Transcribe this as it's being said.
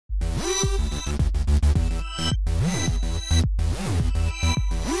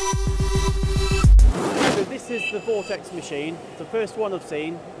is the Vortex machine. It's the first one I've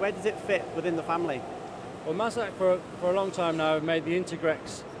seen. Where does it fit within the family? Well, Mazak for a long time now have made the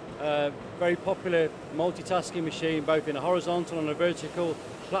Integrex very popular multitasking machine, both in a horizontal and a vertical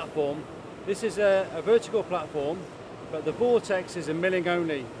platform. This is a vertical platform, but the Vortex is a milling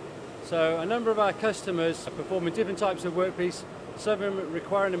only. So a number of our customers are performing different types of workpiece, some of them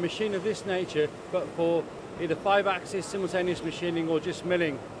requiring a machine of this nature, but for either 5-axis simultaneous machining or just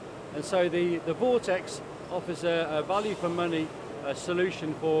milling. And so the Vortex offers a value for money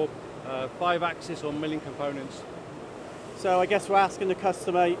solution for 5-axis or milling components. So I guess we're asking the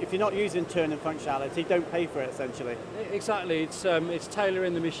customer, if you're not using turning functionality, don't pay for it essentially. Exactly, it's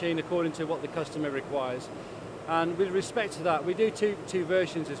tailoring the machine according to what the customer requires. And with respect to that, we do two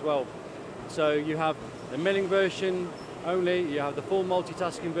versions as well. So you have the milling version only, you have the full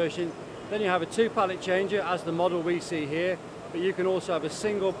multitasking version, then you have a 2-pallet changer as the model we see here, but you can also have a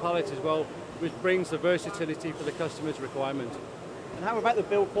single pallet as well, which brings the versatility for the customer's requirement. And how about the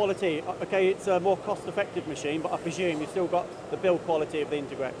build quality? Okay, it's a more cost-effective machine, but I presume you've still got the build quality of the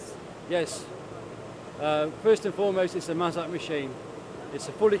Integrex. Yes. First and foremost, it's a Mazak machine. It's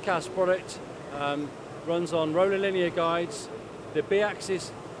a fully cast product, runs on roller linear guides. The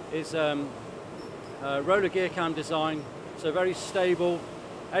B-axis is roller gear cam design, so very stable,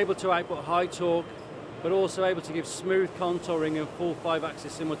 able to output high torque, but also able to give smooth contouring and full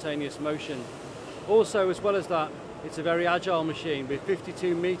 5-axis simultaneous motion. Also, as well as that, it's a very agile machine with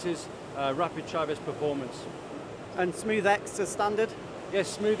 52 meters rapid traverse performance. And SmoothX is standard?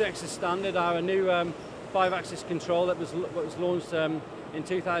 Yes, SmoothX is standard. Our new 5-axis control that was launched in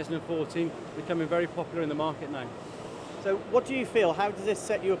 2014, becoming very popular in the market now. So what do you feel? How does this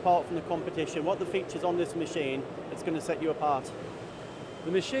set you apart from the competition? What are the features on this machine that's going to set you apart?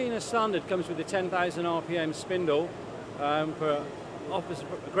 The machine as standard comes with a 10,000 RPM spindle, offers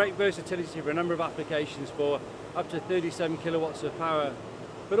great versatility for a number of applications for up to 37 kilowatts of power.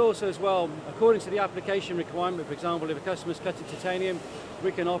 But also as well, according to the application requirement, for example, if a customer's cutting titanium,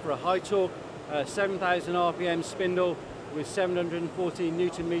 we can offer a high torque 7,000 RPM spindle with 714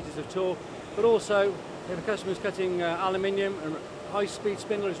 Newton meters of torque. But also, if a customer's cutting aluminium and high-speed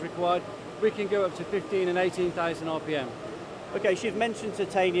spindle is required, we can go up to 15 and 18,000 RPM. Okay, so you've mentioned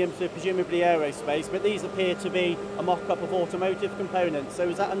titanium, so presumably aerospace, but these appear to be a mock-up of automotive components. So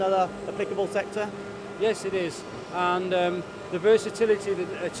is that another applicable sector? Yes, it is. And the versatility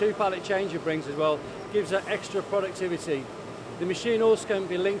that a 2-pallet changer brings as well gives that extra productivity. The machine also can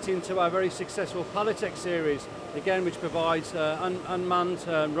be linked into our very successful Palletec series, again, which provides unmanned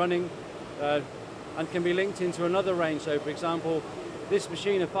running and can be linked into another range. So, for example, this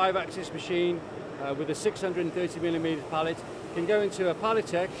machine, a 5-axis machine with a 630mm pallet, can go into a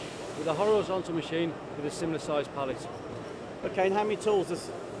Palletec with a horizontal machine with a similar sized pallet. Okay, and how many tools does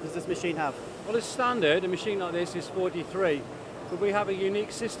this machine have? Well, as standard, a machine like this is 43, but we have a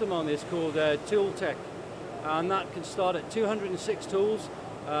unique system on this called Palletec, and that can start at 206 tools.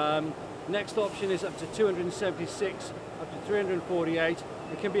 Next option is up to 276, up to 348.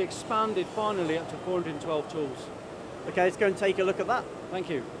 It can be expanded finally up to 412 tools. Okay, let's go and take a look at that. Thank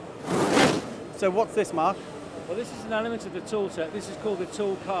you. So what's this, Mark? Well, this is an element of the tool set. This is called the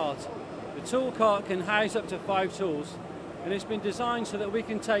tool cart. The tool cart can house up to 5 tools, and it's been designed so that we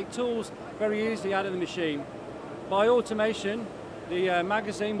can take tools very easily out of the machine. By automation, the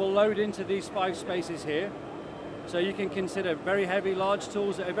magazine will load into these 5 spaces here, so you can consider very heavy, large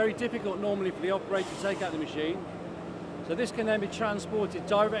tools that are very difficult normally for the operator to take out of the machine. So this can then be transported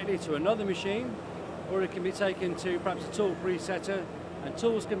directly to another machine, or it can be taken to perhaps a tool presetter, and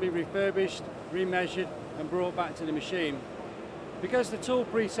tools can be refurbished, remeasured, and brought back to the machine. Because the tool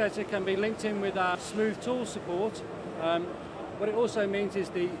presetter can be linked in with our smooth tool support, what it also means is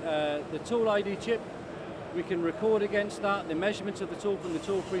the tool ID chip, we can record against that the measurements of the tool from the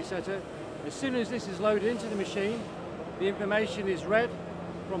tool presetter. As soon as this is loaded into the machine, the information is read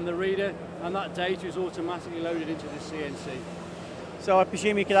from the reader, and that data is automatically loaded into the CNC. So I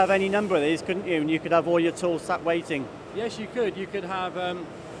presume you could have any number of these, couldn't you? And you could have all your tools sat waiting. Yes, you could. You could have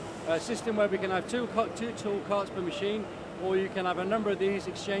a system where we can have two tool carts per machine, or you can have a number of these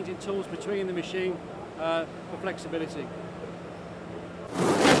exchanging tools between the machine for flexibility.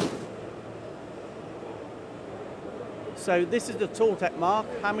 So this is the Palletec, Mark.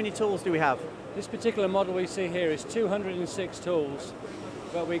 How many tools do we have? This particular model we see here is 206 tools,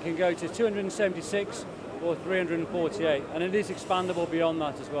 but we can go to 276 or 348, and it is expandable beyond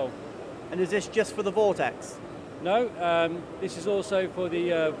that as well. And is this just for the Vortex? No, this is also for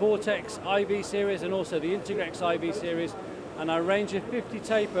the Vortex IV series and also the Integrex IV series, and our range of 50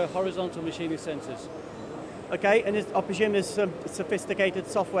 taper horizontal machining sensors. Okay, and I presume there's some sophisticated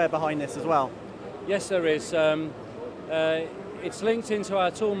software behind this as well? Yes, there is. It's linked into our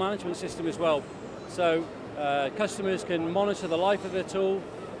tool management system as well. So customers can monitor the life of their tool.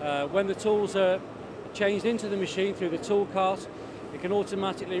 When the tools are changed into the machine through the tool cart, it can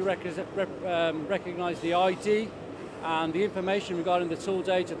automatically recognise the ID and the information regarding the tool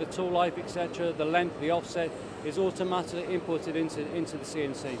data, the tool life, etc., the length, the offset, is automatically inputted into the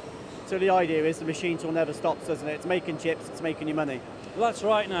CNC. So the idea is the machine tool never stops, doesn't it? It's making chips, it's making you money. Well, that's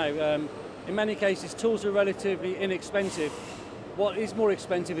right now. In many cases, tools are relatively inexpensive. What is more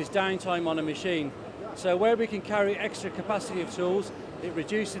expensive is downtime on a machine. So where we can carry extra capacity of tools, it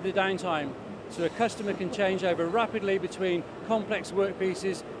reduces the downtime. So a customer can change over rapidly between complex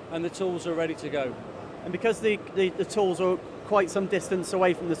workpieces and the tools are ready to go. And because the tools are quite some distance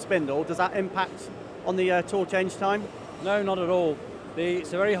away from the spindle, does that impact on the tool change time? No, not at all.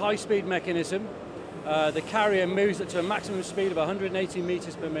 It's a very high-speed mechanism. The carrier moves it to a maximum speed of 180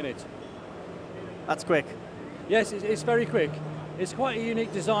 meters per minute. That's quick. Yes, it's very quick. It's quite a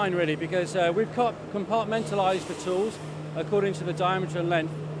unique design, really, because we've compartmentalized the tools according to the diameter and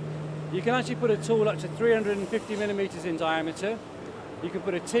length. You can actually put a tool up to 350 millimeters in diameter. You can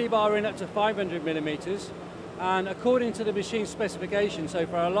put a T-bar in up to 500 millimeters. And according to the machine specification, so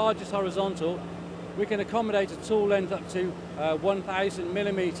for our largest horizontal, we can accommodate a tool length up to 1,000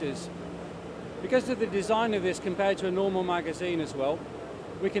 millimeters. Because of the design of this compared to a normal magazine as well,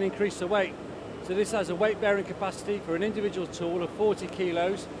 we can increase the weight. So this has a weight-bearing capacity for an individual tool of 40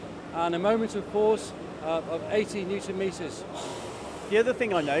 kilos and a moment of force of 80 newton meters. The other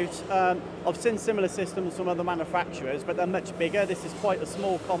thing I note, I've seen similar systems from other manufacturers, but they're much bigger. This is quite a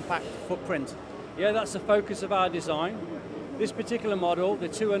small, compact footprint. Yeah, that's the focus of our design. This particular model, the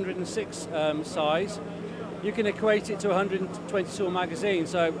 206 size, you can equate it to a 120 tool magazine.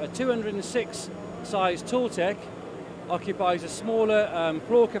 So a 206 size Palletec occupies a smaller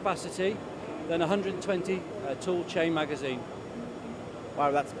floor capacity than a 120 tool chain magazine.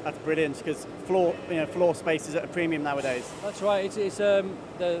 Wow, that's brilliant, because floor space is at a premium nowadays. That's right. It's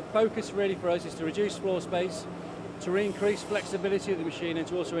the focus really for us is to reduce floor space, to increase flexibility of the machine, and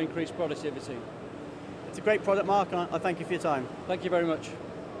to also increase productivity. It's a great product, Mark, and I thank you for your time. Thank you very much.